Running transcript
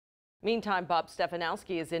Meantime, Bob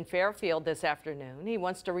Stefanowski is in Fairfield this afternoon. He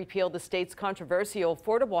wants to repeal the state's controversial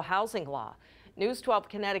affordable housing law. News 12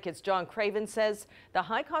 Connecticut's John Craven says the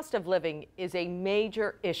high cost of living is a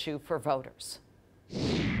major issue for voters.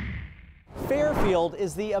 Fairfield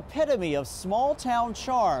is the epitome of small town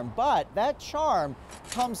charm, but that charm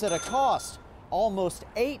comes at a cost. Almost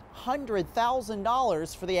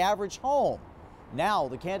 $800,000 for the average home. Now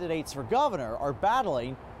the candidates for governor are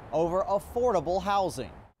battling over affordable housing.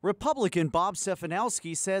 Republican Bob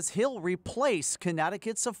Stefanowski says he'll replace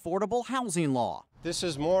Connecticut's affordable housing law. This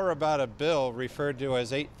is more about a bill referred to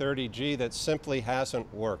as 830G that simply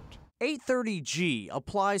hasn't worked. 830G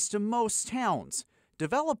applies to most towns.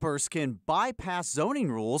 Developers can bypass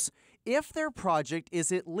zoning rules if their project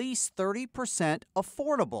is at least 30%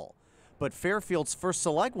 affordable. But Fairfield's first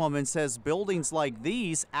selectwoman says buildings like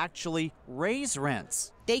these actually raise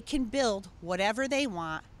rents. They can build whatever they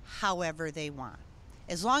want, however they want,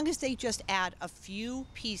 as long as they just add a few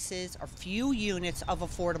pieces or few units of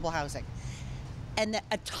affordable housing and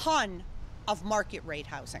a ton of market rate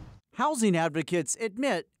housing. Housing advocates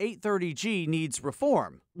admit 830G needs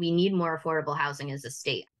reform. We need more affordable housing as a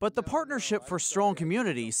state. But the Partnership for Strong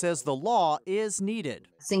Community says the law is needed.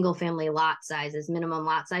 Single family lot sizes, minimum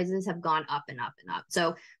lot sizes have gone up and up and up.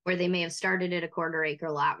 So where they may have started at a quarter-acre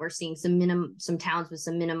lot, we're seeing some towns with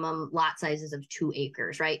some minimum lot sizes of 2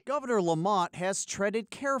 acres, right? Governor Lamont has treaded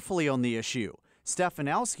carefully on the issue.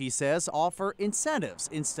 Stefanowski says offer incentives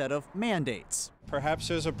instead of mandates. Perhaps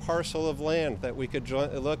there's a parcel of land that we could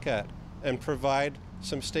look at and provide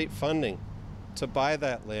some state funding to buy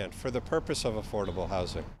that land for the purpose of affordable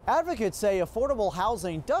housing. Advocates say affordable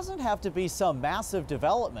housing doesn't have to be some massive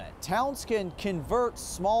development. Towns can convert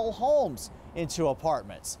small homes into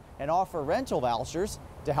apartments and offer rental vouchers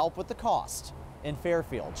to help with the cost. In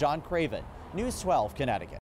Fairfield, John Craven, News 12 Connecticut.